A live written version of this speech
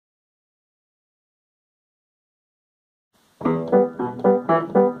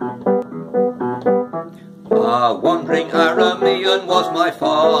A wandering Aramean was my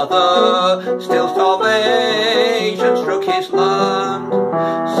father, still starvation struck his land.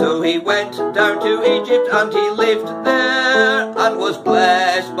 So he went down to Egypt and he lived there, and was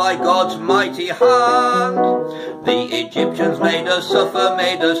blessed by God's mighty hand. The Egyptians made us suffer,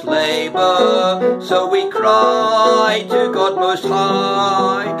 made us labour, so we cried to God Most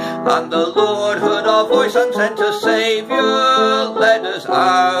High. And the Lord heard our voice and sent a Saviour, led us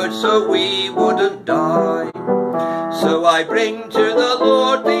out so we wouldn't die. So I bring to the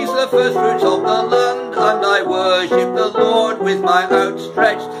Lord these the first fruits of the land, and I worship the Lord with my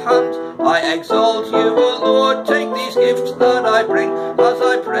outstretched hand. I exalt you, O Lord, take these gifts that I bring, as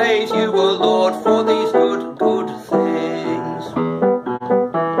I praise you, O Lord, for these good, good things.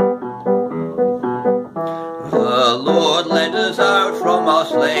 The Lord led us out from our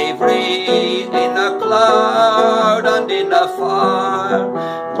slavery in a cloud and in a fire.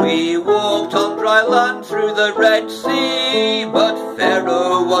 We walked on dry land through the Red Sea, but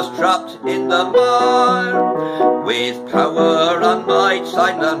Pharaoh was trapped in the mire. With power and might,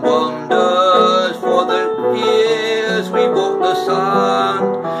 signs and wonders, for the years we walked the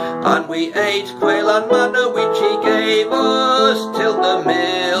sand. And we ate quail and manna which he gave us, till the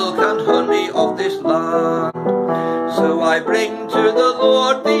milk and honey of this land. So I bring to the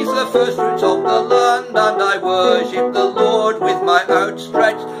Lord these the first fruits of the land, and I worship the Lord with my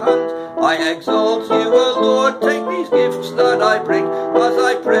outstretched hand. I exalt you, O Lord, take these gifts that I bring, as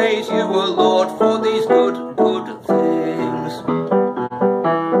I praise you, O Lord, for these good, good things.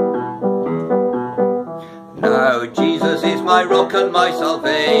 Now Jesus is my rock and my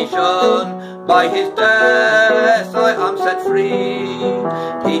salvation, by his death I am set free.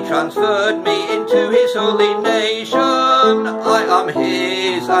 He transferred me into his holy nation, I am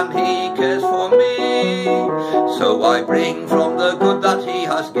his and he cares for me. So I bring from the good that he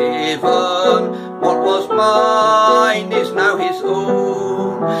has given, what was mine is now his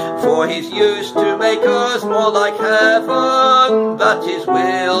own. For his use to make us more like heaven, that his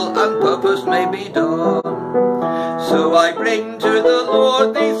will and purpose may be done. So I bring to the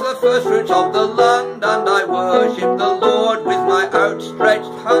Lord these the first fruits of the land, and I worship the Lord with my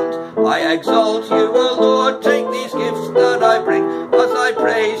outstretched hand. I exalt you, O Lord, take these gifts that I bring, as I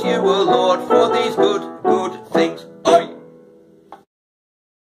praise you, O Lord, for these good, good